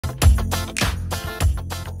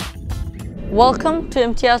Welcome to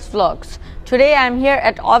MTS Vlogs. Today I'm here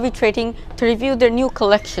at Ovi Trading to review their new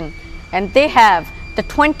collection, and they have the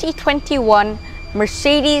 2021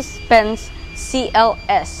 Mercedes Benz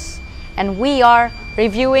CLS, and we are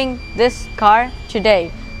reviewing this car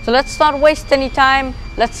today. So let's not waste any time,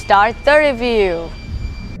 let's start the review.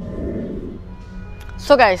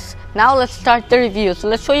 So guys, now let's start the review. So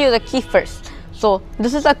let's show you the key first. So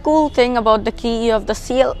this is a cool thing about the key. You have the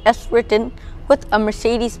CLS written with a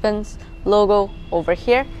Mercedes Benz logo over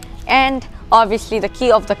here, and obviously the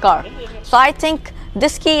key of the car. So I think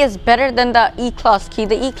this key is better than the E-Class key.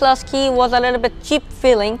 The E-Class key was a little bit cheap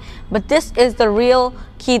feeling, but this is the real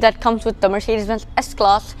key that comes with the Mercedes Benz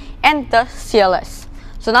S-Class and the CLS.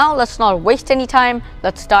 So now let's not waste any time,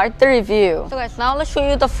 let's start the review. So guys, now let's show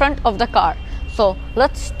you the front of the car. So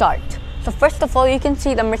let's start. So first of all, you can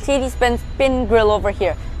see the Mercedes Benz pin grille over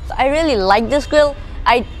here. So I really like this grille.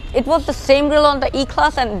 It was the same grille on the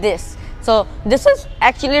E-Class and this. So this is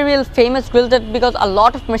actually a real famous grille because a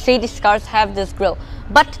lot of Mercedes cars have this grille.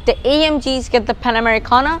 But the AMGs get the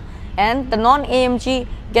Panamericana and the non-AMG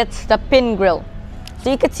gets the pin grille.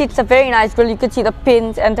 So you can see it's a very nice grille. You can see the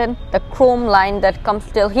pins and then the chrome line that comes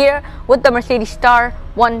still here with the Mercedes Star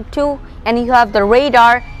 1, 2, and you have the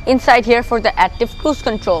radar inside here for the active cruise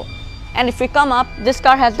control. And if you come up, this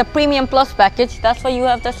car has the Premium Plus package. That's why you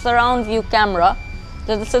have the surround view camera.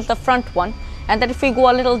 So this is the front one. And then if we go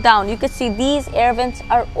a little down, you can see these air vents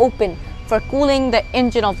are open for cooling the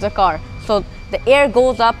engine of the car. So the air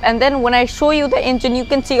goes up, and then when I show you the engine, you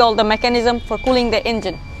can see all the mechanism for cooling the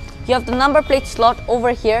engine. You have the number plate slot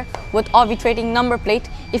over here with Ovi Trading number plate.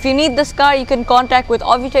 If you need this car, you can contact with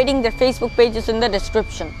Ovi Trading. Their Facebook page is in the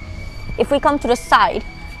description. If we come to the side,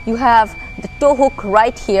 you have the tow hook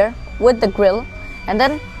right here with the grille, and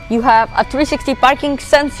then you have a 360 parking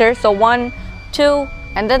sensor, so 1, 2,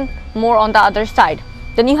 and then more on the other side.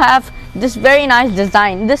 Then you have this very nice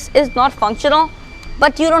design. This is not functional,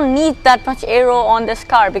 but you don't need that much aero on this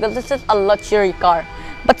car because this is a luxury car.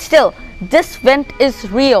 But still, this vent is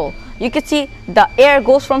real. You can see the air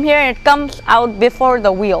goes from here and it comes out before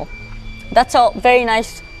the wheel. That's a very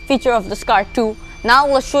nice feature of this car too. Now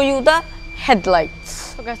let's show you the headlights.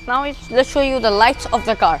 So guys, now let's show you the lights of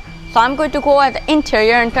the car. So I'm going to go at the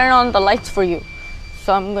interior and turn on the lights for you.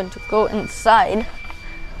 So I'm going to go inside,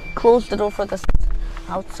 close the door for the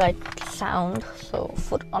outside sound. So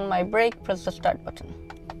foot on my brake, press the start button.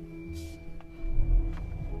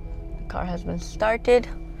 The car has been started.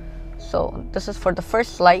 So this is for the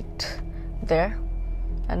first light there,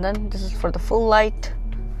 and then this is for the full light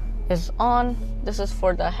is on. This is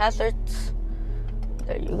for the hazards.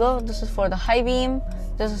 There you go. This is for the high beam.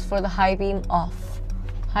 This is for the high beam off.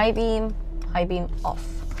 High beam off.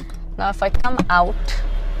 Now if I come out,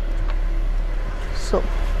 so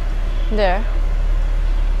there,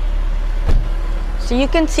 so you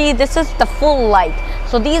can see this is the full light.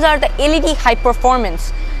 So these are the LED high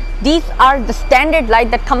performance. These are the standard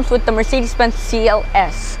light that comes with the Mercedes Benz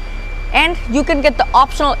CLS, and you can get the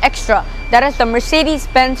optional extra, that is the Mercedes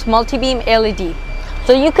Benz multi-beam LED.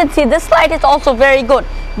 So you can see this light is also very good.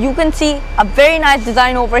 You can see a very nice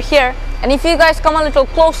design over here, and if you guys come a little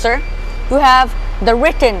closer, you have the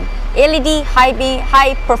written LED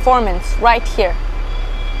high performance right here.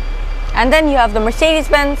 And then you have the Mercedes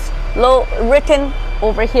Benz low written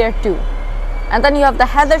over here too. And then you have the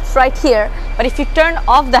hazards right here. But if you turn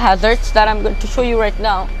off the hazards that I'm going to show you right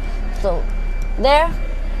now, so there,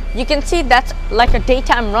 you can see that's like a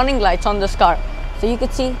daytime running lights on this car. So you can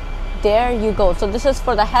see, there you go. So this is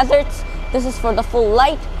for the hazards, this is for the full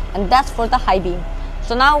light, and that's for the high beam.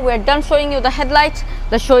 So now we're done showing you the headlights.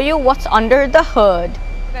 Let's show you what's under the hood.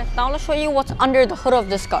 Okay, now let's show you what's under the hood of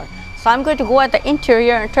this car. So I'm going to go at the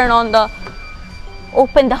interior and turn on the,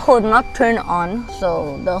 open the hood, not turn on.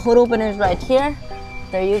 So the hood opener is right here.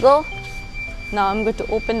 There you go. Now I'm going to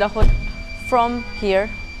open the hood from here.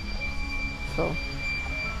 So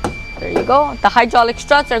there you go. The hydraulic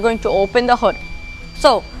struts are going to open the hood.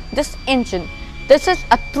 So this engine, this is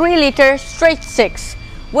a 3-liter straight 6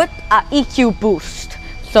 with a EQ boost.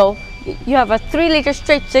 So you have a 3-liter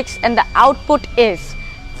straight 6, and the output is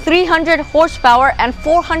 300 horsepower and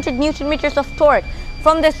 400 Newton meters of torque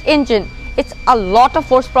from this engine. It's a lot of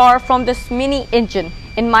horsepower from this mini engine,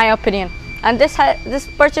 in my opinion. And this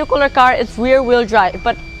particular car is rear wheel drive,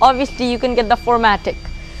 but obviously you can get the 4MATIC.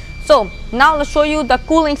 So now let's show you the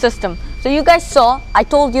cooling system. So you guys saw, I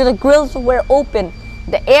told you the grills were open.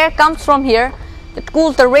 The air comes from here, it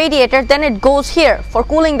cools the radiator, then it goes here for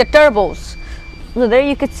cooling the turbos. So there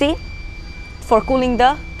you can see, for cooling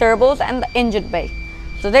the turbos and the engine bay.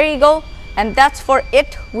 So there you go, and that's for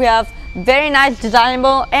it. We have very nice,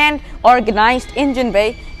 designable and organized engine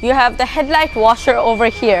bay. You have the headlight washer over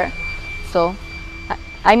here. So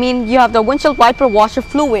I mean, you have the windshield wiper washer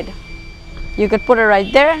fluid. You could put it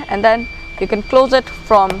right there, and then you can close it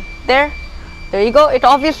from there. There you go. It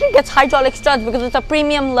obviously gets hydraulic struts because it's a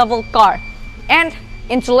premium level car. And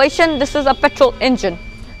insulation, this is a petrol engine.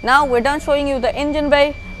 Now we're done showing you the engine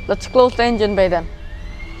bay. Let's close the engine bay then.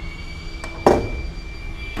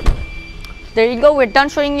 There you go, we're done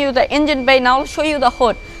showing you the engine bay. Now I'll show you the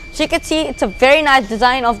hood. So you can see it's a very nice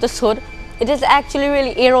design of this hood. It is actually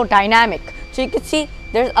really aerodynamic. So you can see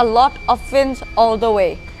there's a lot of fins all the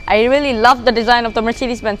way. I really love the design of the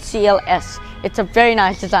Mercedes Benz CLS. It's a very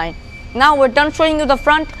nice design. Now we're done showing you the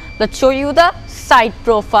front. Let's show you the side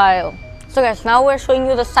profile. So guys, now we're showing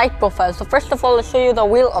you the side profile. So first of all, let's show you the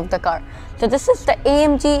wheel of the car. So this is the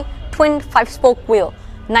AMG twin 5-spoke wheel,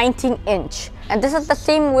 19-inch. And this is the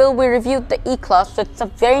same wheel we reviewed the E-Class. So it's a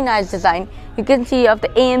very nice design. You can see you have the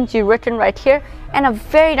AMG written right here and a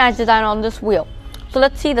very nice design on this wheel. So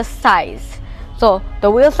let's see the size. So the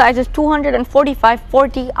wheel size is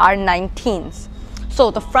 245/40 R19s.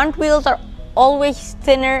 So the front wheels are always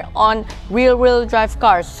thinner on rear-wheel drive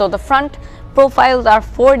cars. So the front profiles are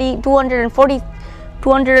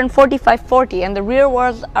 245/40 and the rear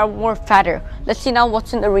wheels are more fatter. Let's see now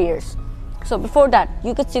what's in the rears. So before that,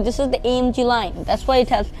 you can see this is the AMG line. That's why it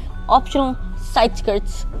has optional side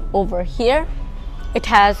skirts over here. It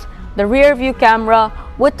has the rear view camera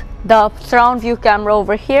with the surround view camera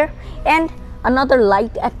over here and another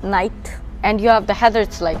light at night, and you have the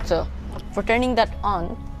hazards light. So for turning that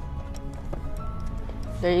on,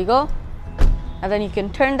 there you go, and then you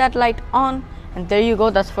can turn that light on, and there you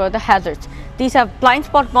go, that's for the hazards. These have blind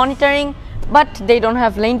spot monitoring, but they don't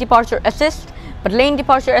have lane departure assist, but lane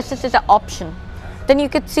departure assist is an option. Then you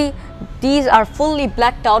can see these are fully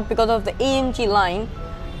blacked out because of the AMG line.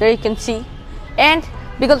 There you can see, and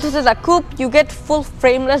because this is a coupe, you get full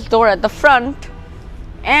frameless door at the front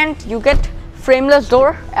and you get frameless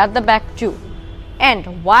door at the back too.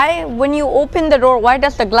 And why, when you open the door, why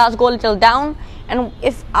does the glass go a little down, and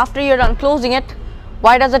if after you're done closing it,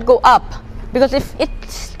 why does it go up? Because if it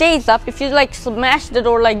stays up, if you like smash the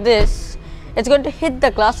door like this, it's going to hit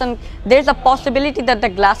the glass and there's a possibility that the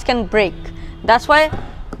glass can break. That's why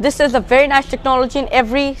this is a very nice technology in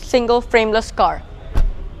every single frameless car.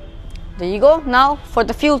 There you go. Now for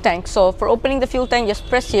the fuel tank. So for opening the fuel tank, just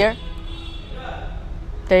press here.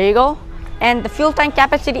 There you go. And the fuel tank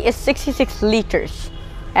capacity is 66 liters.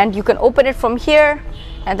 And you can open it from here.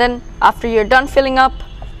 And then after you're done filling up,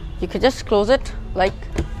 you can just close it like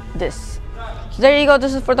this. So there you go.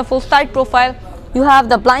 This is for the full side profile. You have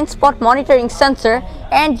the blind spot monitoring sensor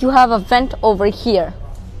and you have a vent over here.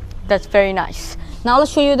 That's very nice. Now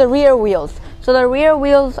let's show you the rear wheels. So the rear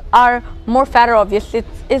wheels are more fatter, obviously.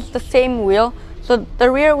 It's the same wheel. So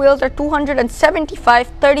the rear wheels are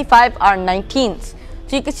 275/35 R19s.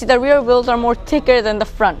 So you can see the rear wheels are more thicker than the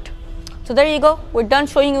front. So there you go. We're done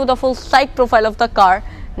showing you the full side profile of the car.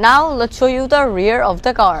 Now let's show you the rear of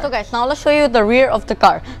the car. So guys, now let's show you the rear of the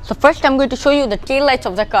car. So first I'm going to show you the tail lights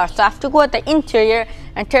of the car. So I have to go at the interior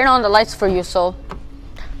and turn on the lights for you. So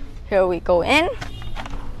here we go in.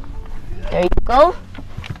 There you go.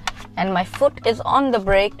 And my foot is on the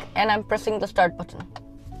brake and I'm pressing the start button.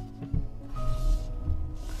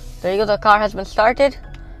 There you go, the car has been started.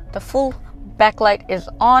 The full backlight is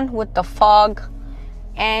on with the fog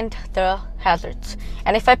and the hazards.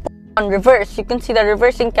 And if I put it on reverse, you can see the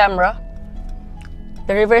reversing camera.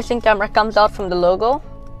 The reversing camera comes out from the logo.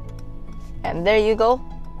 And there you go.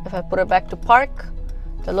 If I put it back to park,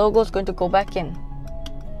 the logo is going to go back in.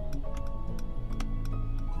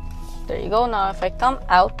 There you go. Now if I come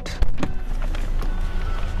out,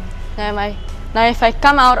 now if I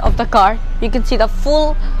come out of the car, you can see the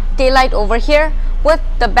full taillight over here with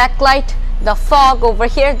the backlight, the fog over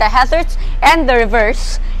here, the hazards, and the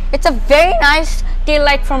reverse. It's a very nice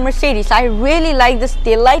taillight from Mercedes. I really like this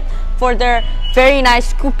taillight for their very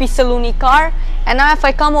nice coupé saloon car. And now if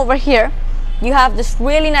I come over here, you have this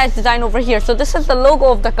really nice design over here. So this is the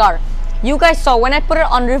logo of the car. You guys saw when I put it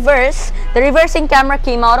on reverse, the reversing camera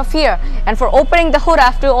came out of here. And for opening the hood, I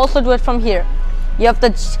have to also do it from here. You have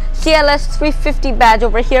the CLS 350 badge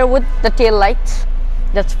over here with the tail lights.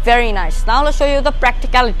 That's very nice. Now let's show you the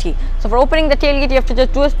practicality. So for opening the tailgate, you have to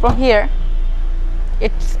just do it from here.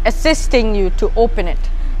 It's assisting you to open it.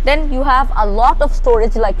 Then you have a lot of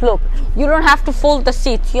storage. Like look, you don't have to fold the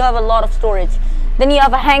seats. You have a lot of storage. Then you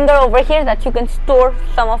have a hanger over here that you can store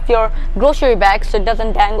some of your grocery bags so it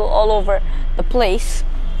doesn't dangle all over the place.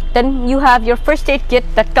 Then you have your first aid kit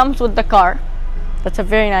that comes with the car. That's a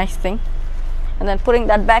very nice thing. And then putting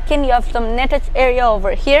that back in, you have some netted area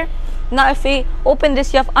over here. Now if we open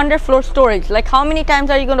this, you have underfloor storage. Like how many times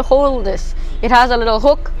are you going to hold this? It has a little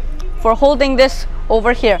hook for holding this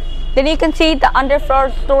over here. Then you can see the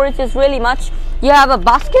underfloor storage is really much. You have a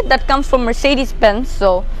basket that comes from Mercedes Benz,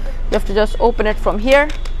 so you have to just open it from here,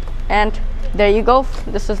 and there you go.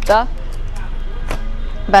 This is the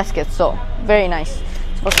basket, so very nice.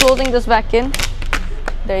 So for closing this back in,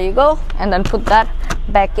 there you go, and then put that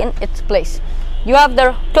back in its place. You have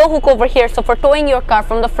the tow hook over here, so for towing your car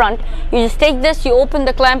from the front, you just take this, you open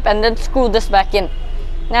the clamp, and then screw this back in.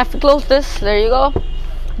 Now if you close this, there you go.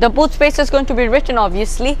 The boot space is going to be written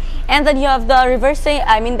obviously, and then you have the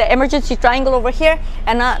the emergency triangle over here,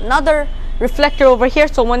 and another reflector over here,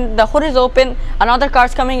 so when the hood is open, another car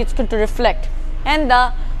is coming, it's going to reflect. And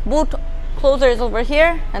the boot closer is over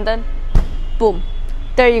here, and then boom,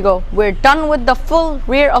 there you go. We're done with the full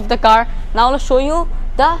rear of the car. Now let's show you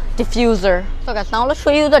the diffuser. So guys, now let's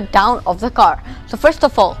show you the down of the car. So first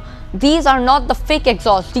of all, these are not the fake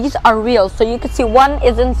exhaust, these are real. So you can see one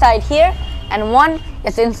is inside here and one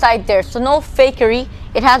is inside there, so no fakery.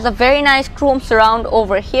 It has a very nice chrome surround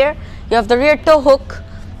over here. You have the rear tow hook,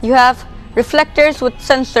 you have reflectors with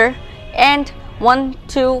sensor, and 1,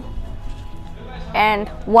 2, and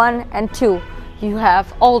 1 and 2. You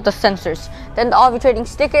have all the sensors. Then the arbitrating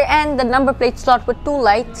sticker and the number plate slot with 2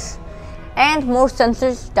 lights, and more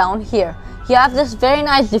sensors down here. You have this very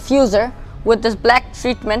nice diffuser with this black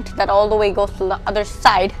treatment that all the way goes to the other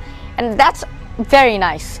side, and that's very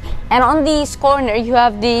nice. And on this corner you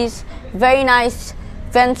have these very nice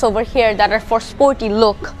vents over here that are for sporty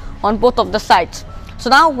look on both of the sides. So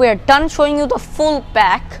now we're done showing you the full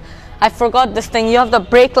back. I forgot this thing, you have the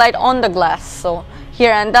brake light on the glass, so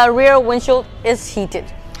here, and the rear windshield is heated.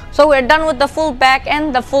 So we're done with the full back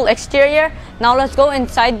and the full exterior. Now let's go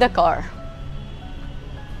inside the car.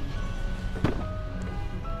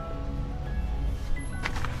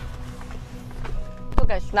 So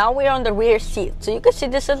guys, now we're on the rear seat. So you can see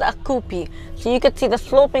this is a coupe. So you can see the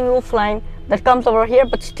sloping roof line that comes over here,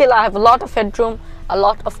 but still I have a lot of headroom, a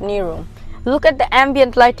lot of knee room. Look at the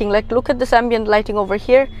ambient lighting, like look at this ambient lighting over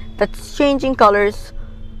here that's changing colors.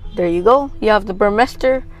 There you go. You have the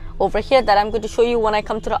Burmester over here that I'm going to show you when I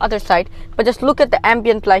come to the other side, but just look at the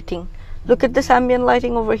ambient lighting. Look at this ambient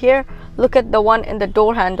lighting over here. Look at the one in the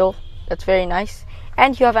door handle, that's very nice.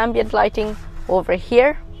 And you have ambient lighting over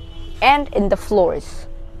here and in the floors,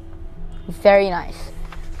 very nice.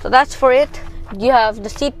 So that's for it. You have the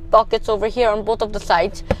seat pockets over here on both of the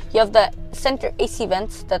sides. You have the center AC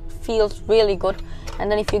vents that feels really good. And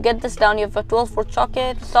then if you get this down, you have a 12-volt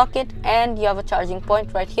socket, and you have a charging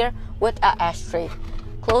point right here with an ashtray.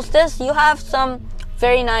 Close this, you have some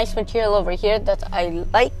very nice material over here that I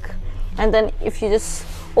like. And then if you just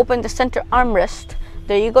open the center armrest,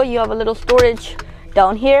 there you go, you have a little storage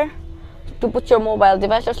down here to put your mobile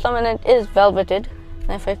device or something, and it is velveted.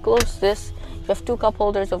 And if I close this, you have 2 cup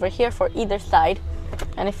holders over here for either side.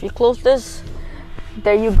 And if you close this,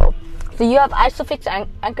 there you go. So you have Isofix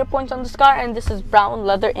anchor points on this car, and this is brown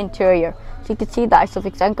leather interior. So you can see the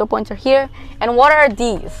Isofix anchor points are here. And what are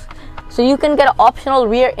these? So you can get optional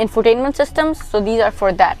rear infotainment systems, so these are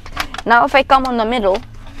for that. Now if I come on the middle,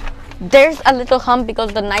 there's a little hump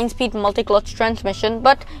because the 9-speed multi-clutch transmission,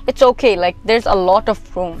 but it's okay, like there's a lot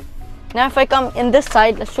of room. Now if I come in this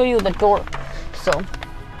side, let's show you the door. So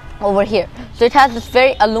over here, so it has this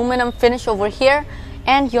very aluminum finish over here,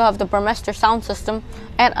 and you have the Burmester sound system,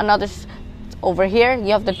 and another over here.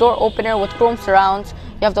 You have the door opener with chrome surrounds.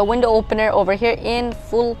 You have the window opener over here in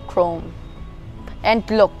full chrome, and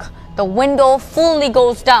look, the window fully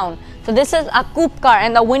goes down. So this is a coupe car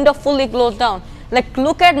and the window fully goes down. Like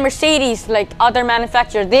look at Mercedes, like other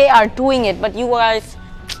manufacturers, they are doing it, but you guys,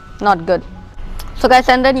 not good. So guys,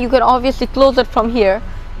 and then you can obviously close it from here,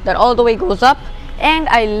 that all the way goes up. And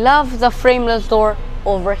I love the frameless door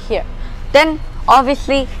over here. Then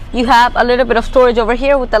obviously you have a little bit of storage over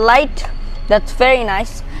here with the light, that's very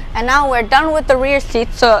nice. And now we're done with the rear seat.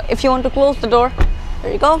 So if you want to close the door,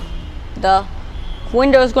 there you go, the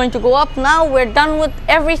window is going to go up. Now we're done with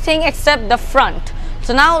everything except the front.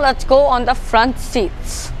 So now let's go on the front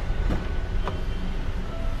seats.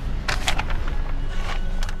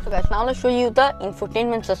 So guys, now let's show you the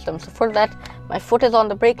infotainment system. So for that, my foot is on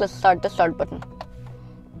the brake. Let's start the start button.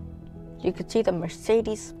 You can see the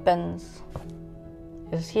Mercedes Benz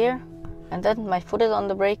is here, and then my foot is on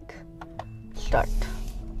the brake. Start.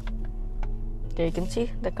 There you can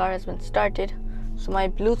see the car has been started. So my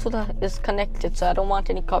Bluetooth is connected, so I don't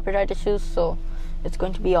want any copyright issues, so it's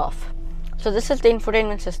going to be off. So this is the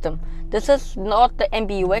infotainment system. This is not the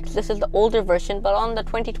MBUX, this is the older version, but on the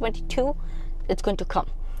 2022 it's going to come.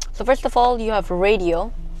 So first of all, you have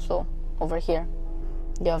radio. So over here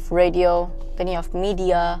you have radio, then you have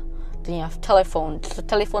media, then you have telephone. So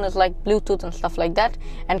telephone is like Bluetooth and stuff like that,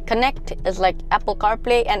 and connect is like Apple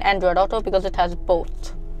CarPlay and Android Auto because it has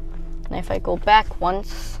both. Now if I go back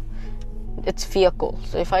once, it's vehicle.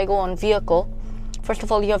 So if I go on vehicle, first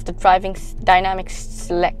of all you have the driving dynamics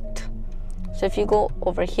select. So if you go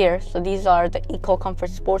over here, so these are the Eco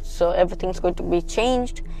Comfort Sports, so everything's going to be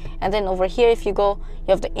changed. And then over here, if you go,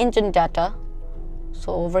 you have the engine data.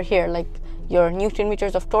 So over here, like your Newton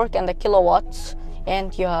meters of torque and the kilowatts,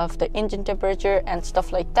 and you have the engine temperature and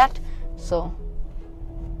stuff like that. So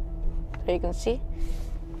there you can see.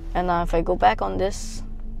 And now if I go back on this,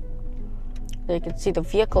 there you can see the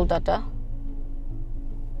vehicle data.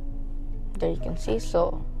 There you can see.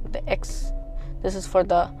 So the this is for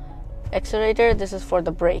the accelerator, this is for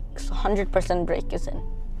the brake. So 100% brake is in.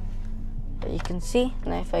 There you can see.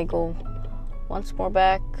 Now if I go once more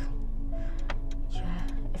back,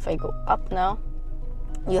 if I go up now,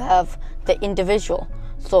 you have the individual.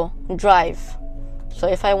 So drive. So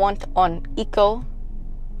if I want on eco,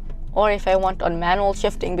 or if I want on manual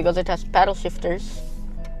shifting because it has paddle shifters,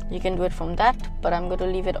 you can do it from that, but I'm going to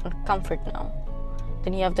leave it on comfort now.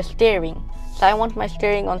 Then you have the steering. So I want my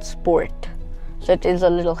steering on sport, so it is a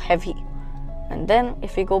little heavy. And then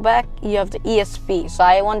if you go back, you have the ESP. So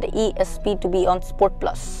I want the ESP to be on Sport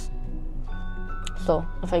Plus. So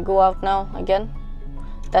if I go out now again,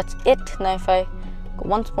 that's it. Now if I go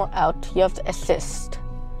once more out, you have the assist.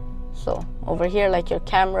 So over here, like your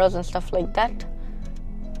cameras and stuff like that,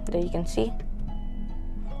 there you can see.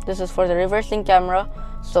 This is for the reversing camera.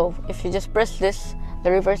 So if you just press this,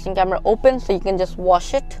 the reversing camera opens, so you can just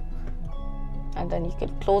wash it, and then you can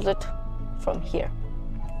close it from here.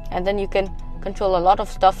 And then you can control a lot of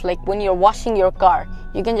stuff, like when you're washing your car,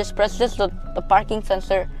 you can just press this, so the parking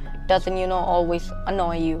sensor doesn't, always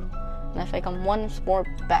annoy you. And if I come once more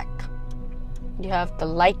back, you have the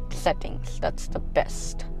light settings. That's the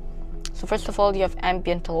best. So first of all, you have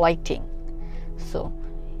ambient lighting. So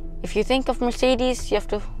if you think of Mercedes, you have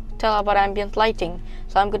to tell about ambient lighting.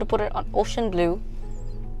 So I'm going to put it on ocean blue.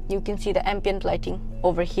 You can see the ambient lighting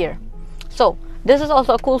over here. So this is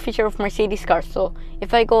also a cool feature of Mercedes cars. So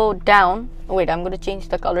if I go down, wait, I'm going to change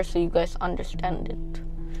the color so you guys understand it.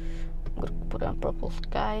 I'm going to put on purple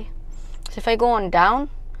sky. So if I go on down,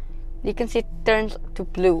 you can see it turns to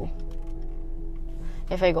blue.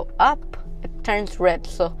 If I go up, it turns red.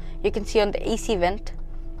 So you can see on the AC vent,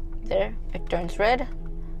 there it turns red,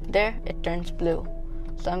 there it turns blue.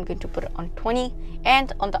 So I'm going to put it on 20,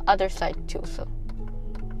 and on the other side too. So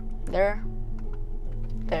there,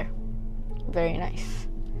 very nice.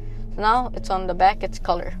 So now it's on the back, it's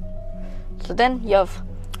color. So then you have,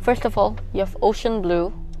 first of all, you have ocean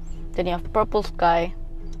blue, then you have purple sky,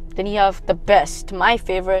 then you have the best, my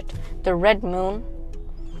favorite, the red moon,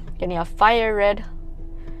 then you have fire red,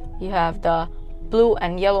 you have the blue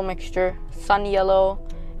and yellow mixture, sun yellow,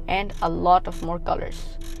 and a lot of more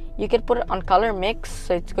colors. You can put it on color mix,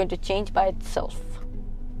 so it's going to change by itself.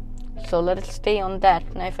 So let it stay on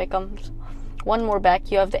that. Now if I come one more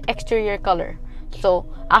back, you have the exterior color. So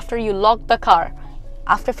after you lock the car,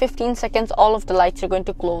 after 15 seconds, all of the lights are going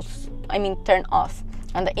to turn off.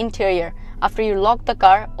 And the interior, after you lock the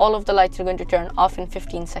car, all of the lights are going to turn off in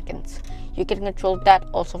 15 seconds. You can control that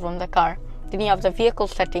also from the car. Then you have the vehicle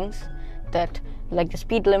settings, that like the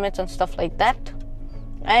speed limits and stuff like that.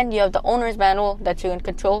 And you have the owner's manual that you can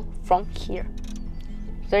control from here.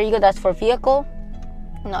 So there you go, that's for vehicle.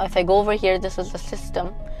 Now if I go over here, this is the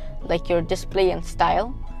system, like your display and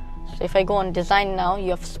style. So if I go on design now, you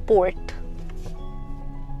have sport.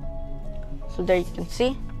 So there you can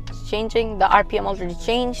see it's changing, the RPM already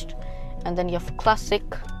changed. And then you have classic,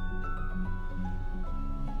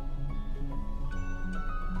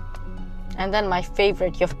 and then my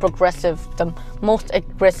favorite, you have progressive, the most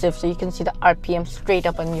aggressive, so you can see the RPM straight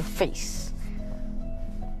up on your face.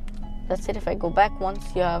 That's it. If I go back once,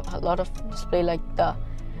 you have a lot of display, like the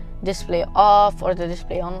display off or the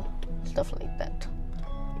display on, stuff like that.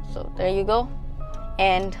 So there you go.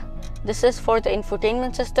 And this is for the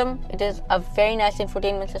infotainment system. It is a very nice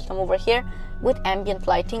infotainment system over here with ambient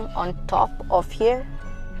lighting on top of here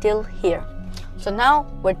till here. So now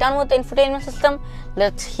we're done with the infotainment system.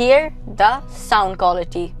 Let's hear the sound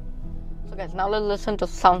quality. So guys, now let's listen to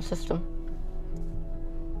the sound system.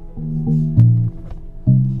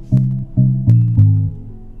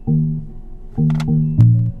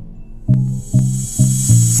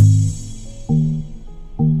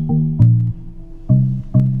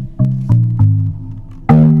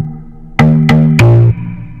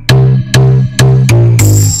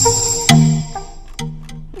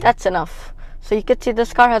 That's enough. So you can see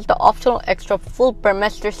this car has the optional extra full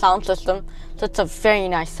Burmester sound system. So it's a very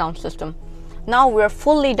nice sound system. Now we're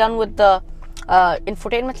fully done with the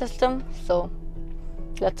infotainment system. So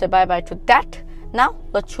let's say bye-bye to that. Now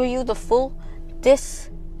let's show you the full this,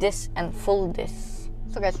 and full this.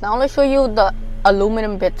 So guys, now let's show you the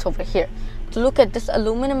aluminum bits over here. To look at this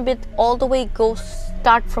aluminum bit, all the way goes,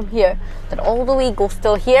 start from here, that all the way goes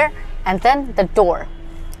till here, and then the door.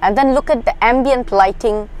 And then look at the ambient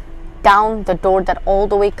lighting down the door, that all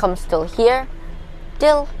the way comes till here,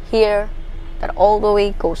 that all the way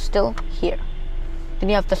goes till here. Then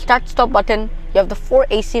you have the start stop button. You have the 4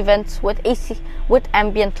 AC vents with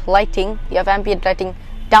ambient lighting. You have ambient lighting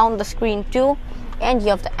down the screen too, and you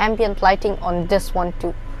have the ambient lighting on this one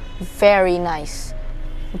too. Very nice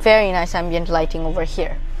ambient lighting over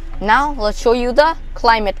here. Now let's show you the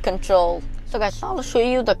climate control. So guys, now let's show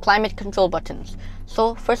you the climate control buttons.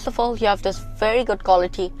 So first of all, you have this very good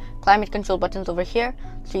quality climate control buttons over here.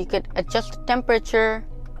 So you could adjust the temperature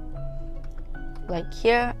like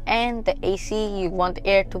here, and the AC, you want the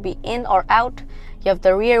air to be in or out. You have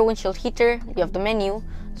the rear windshield heater, you have the menu,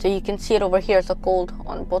 so you can see it over here, so cold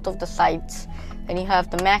on both of the sides. Then you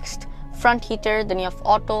have the maxed front heater, then you have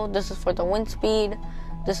auto, this is for the wind speed,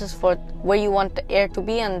 this is for where you want the air to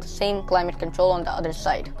be, and the same climate control on the other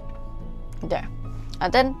side there.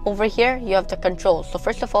 And then over here you have the controls. So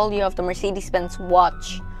first of all, you have the Mercedes Benz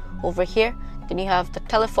watch over here, then you have the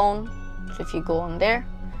telephone, so if you go on there,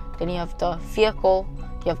 then you have the vehicle,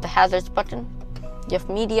 you have the hazards button, you have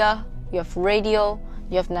media, you have radio,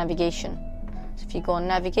 you have navigation. So if you go on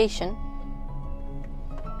navigation,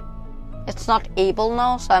 it's not able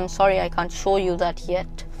now, so I'm sorry I can't show you that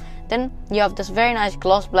yet. Then you have this very nice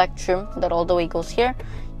gloss black trim that all the way goes here.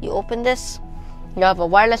 You open this, you have a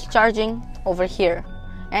wireless charging over here,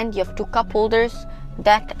 and you have 2 cup holders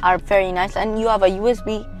that are very nice, and you have a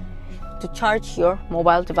USB to charge your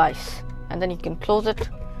mobile device, and then you can close it.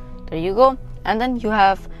 There you go. And then you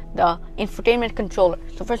have the infotainment controller.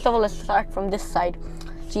 So first of all, let's start from this side.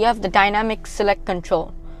 So you have the dynamic select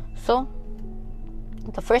control. So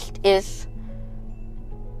the first is,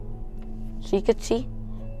 so you could see,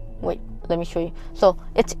 wait, let me show you. So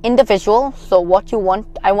it's individual. So what you want,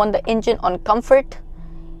 I want the engine on comfort,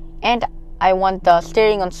 and I want the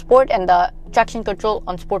steering on sport, and the traction control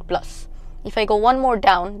on sport plus. If I go one more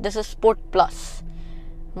down, this is sport plus.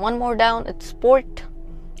 One more down, it's sport,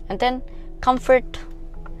 and then comfort,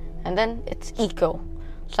 and then it's eco.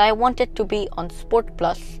 So I want it to be on sport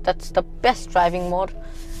plus. That's the best driving mode.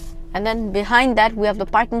 And then behind that we have the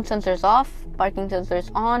parking sensors off, parking sensors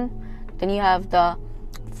on. Then you have the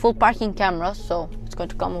full parking camera, so it's going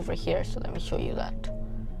to come over here. So let me show you that.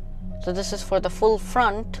 So this is for the full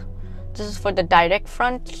front, this is for the direct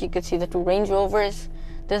front. You can see the 2 Range Rovers.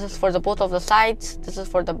 This is for the both of the sides, this is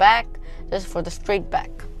for the back, this is for the straight back.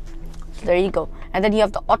 So there you go. And then you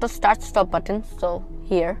have the auto start stop button, so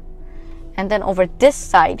here. And then over this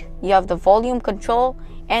side you have the volume control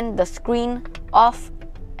and the screen off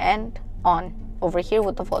and on over here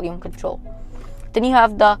with the volume control. Then you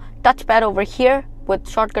have the touchpad over here with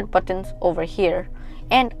shortcut buttons over here,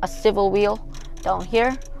 and a swivel wheel down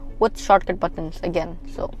here with shortcut buttons again,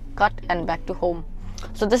 so cut and back to home.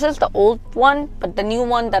 So this is the old one, but the new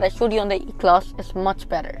one that I showed you on the E-Class is much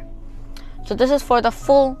better. So this is for the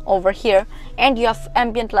full over here, and you have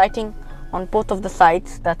ambient lighting on both of the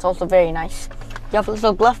sides. That's also very nice. You have a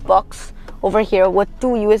little glove box over here with 2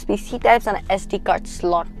 USB-C types and an SD card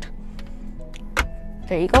slot.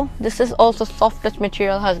 There you go. This is also soft touch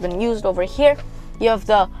material has been used over here. You have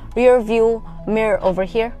the rear view mirror over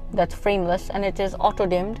here that's frameless, and it is auto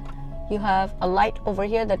dimmed. You have a light over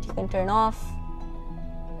here that you can turn off,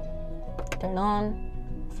 turn on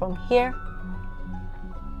from here.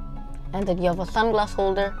 And then you have a sunglass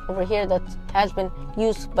holder over here that has been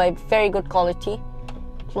used by very good quality.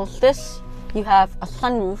 Close this. You have a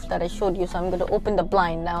sunroof that I showed you, so I'm going to open the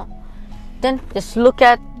blind now. Then just look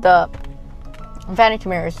at the vanity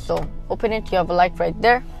mirrors. So open it, you have a light right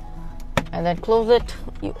there, and then close it.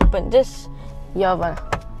 You open this, you have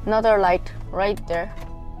another light right there.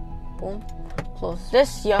 Boom. Close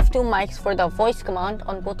this. You have 2 mics for the voice command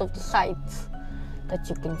on both of the sides that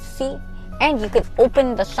you can see. And you can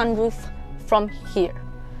open the sunroof from here.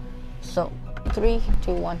 So 3,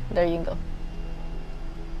 2, 1, there you go.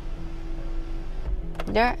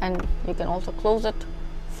 There, and you can also close it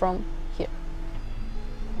from here.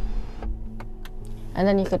 And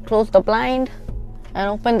then you could close the blind and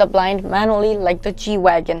open the blind manually like the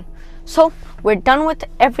G-Wagon. So we're done with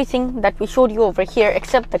everything that we showed you over here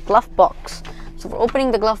except the glove box. So for opening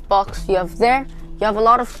the glove box, you have a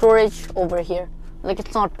lot of storage over here. Like,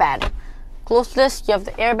 it's not bad. close this, you have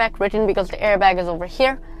the airbag written because the airbag is over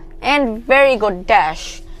here. And very good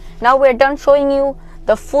dash. Now we're done showing you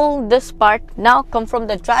the full this part. Now come from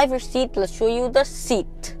the driver's seat, let's show you the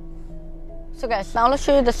seat. So guys, now let's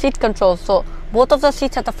show you the seat controls. So both of the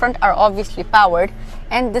seats at the front are obviously powered,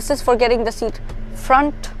 and this is for getting the seat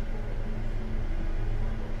front.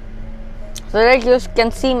 So there you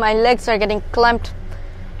can see my legs are getting clamped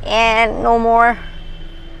and no more.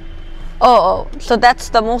 Oh, so that's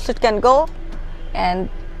the most it can go. And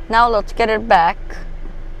now let's get it back.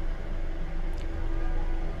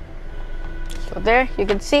 So there you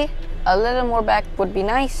can see a little more back would be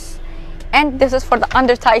nice. And this is for the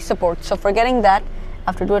under thigh support. So for getting that,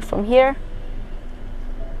 I have to do it from here.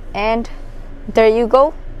 And there you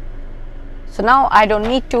go. So now I don't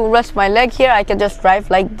need to rest my leg here. I can just drive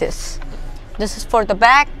like this. This is for the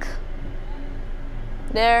back.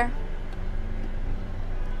 There.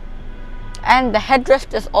 And the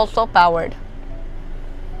headrest is also powered.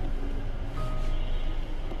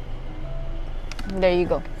 There you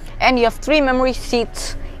go. And you have 3 memory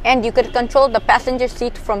seats, and you could control the passenger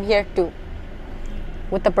seat from here too,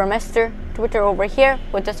 with the Burmester tweeter over here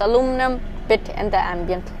with this aluminum bit and the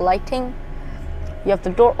ambient lighting. You have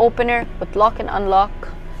the door opener with lock and unlock,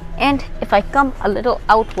 and if I come a little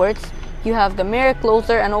outwards, you have the mirror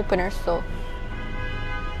closer and opener. So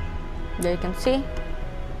there you can see.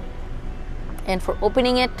 And for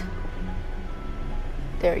opening it,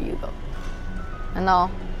 there you go. And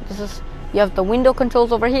now this is, you have the window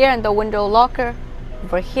controls over here and the window locker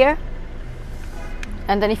over here.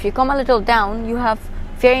 And then if you come a little down, you have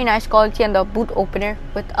very nice quality and the boot opener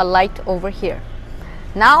with a light over here.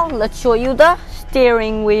 Now let's show you the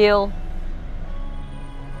steering wheel.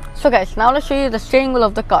 So guys, now let's show you the steering wheel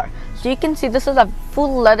of the car. So you can see this is a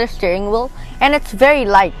full leather steering wheel, and it's very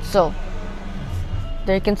light. So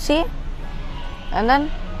there you can see, and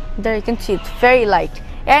then there you can see it's very light,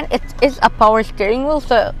 and it is a power steering wheel.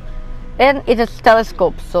 So, and it is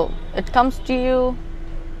telescope, so it comes to you,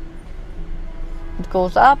 it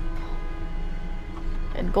goes up,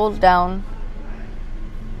 it goes down,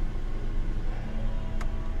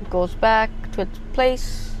 it goes back to its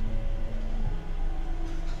place.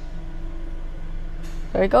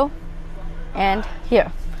 There you go. And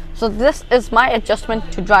here, so this is my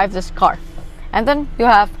adjustment to drive this car. And then you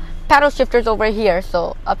have paddle shifters over here,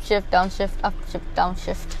 so up shift, down shift, down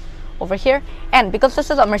shift over here. And because this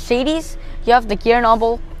is a Mercedes, you have the gear knob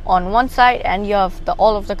on one side and you have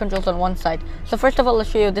all of the controls on one side. So first of all, let's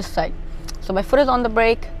show you this side. So my foot is on the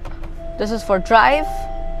brake, this is for drive,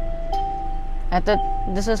 and then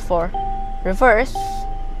this is for reverse,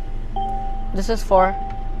 this is for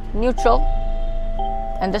neutral,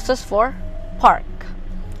 and this is for park.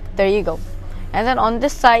 There you go. And then on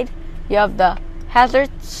this side you have the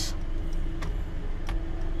hazards,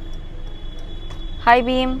 high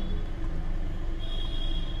beam,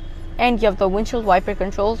 and you have the windshield wiper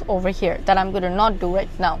controls over here that I'm going to not do right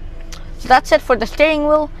now. So that's it for the steering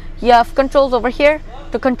wheel. You have controls over here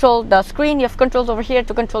to control the screen, you have controls over here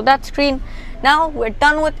to control that screen. Now we're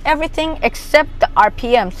done with everything except the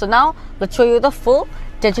RPM. So now let's show you the full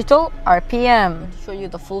digital RPM. Show you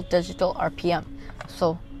the full digital RPM.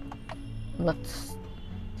 So let's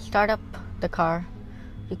start up the car.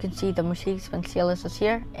 You can see the Mercedes Benz CLS is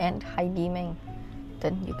here and high beaming.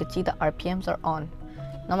 Then you can see the RPMs are on.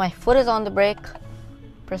 Now my foot is on the brake,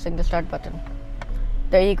 pressing the start button.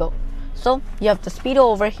 There you go. So you have the speedo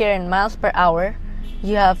over here in miles per hour.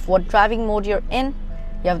 You have what driving mode you're in.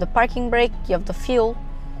 You have the parking brake, you have the fuel,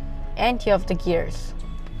 and you have the gears.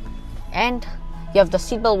 And you have the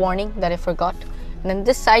seatbelt warning that I forgot. And then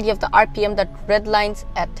this side you have the RPM that red lines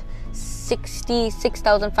at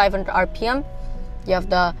 66,500 RPM. You have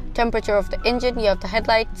the temperature of the engine, you have the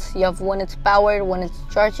headlights, you have when it's powered, when it's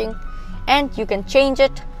charging, and you can change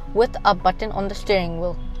it with a button on the steering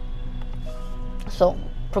wheel. So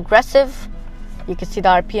progressive, you can see the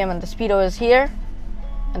RPM and the speedo is here.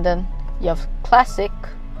 And then you have classic,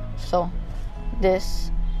 so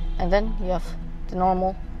this, and then you have the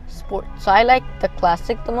normal sport. So I like the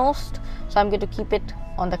classic the most, so I'm going to keep it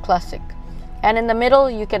on the classic. And in the middle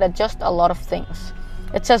you can adjust a lot of things.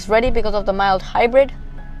 It says ready because of the mild hybrid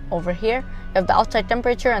over here. You have the outside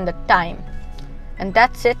temperature and the time. And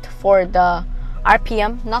that's it for the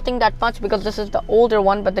RPM. Nothing that much because this is the older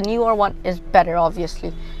one, but the newer one is better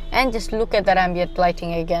obviously. And just look at that ambient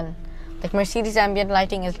lighting again. Like Mercedes ambient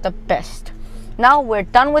lighting is the best. Now we're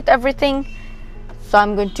done with everything, so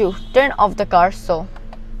I'm going to turn off the car. So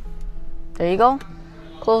there you go.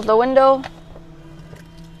 Close the window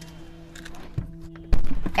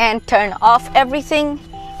and turn off everything,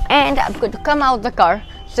 and I'm going to come out the car.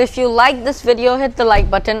 So if you like this video, hit the like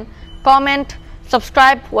button, comment,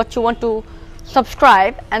 subscribe what you want to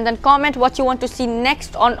subscribe, and then comment what you want to see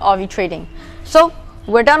next on Avi Trading. So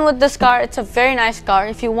we're done with this car. It's a very nice car.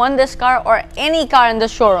 If you want this car or any car in the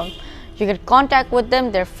showroom, you can contact with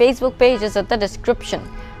them. Their Facebook page is at the description.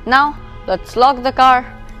 Now let's lock the car.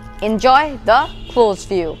 Enjoy the close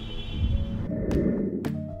view.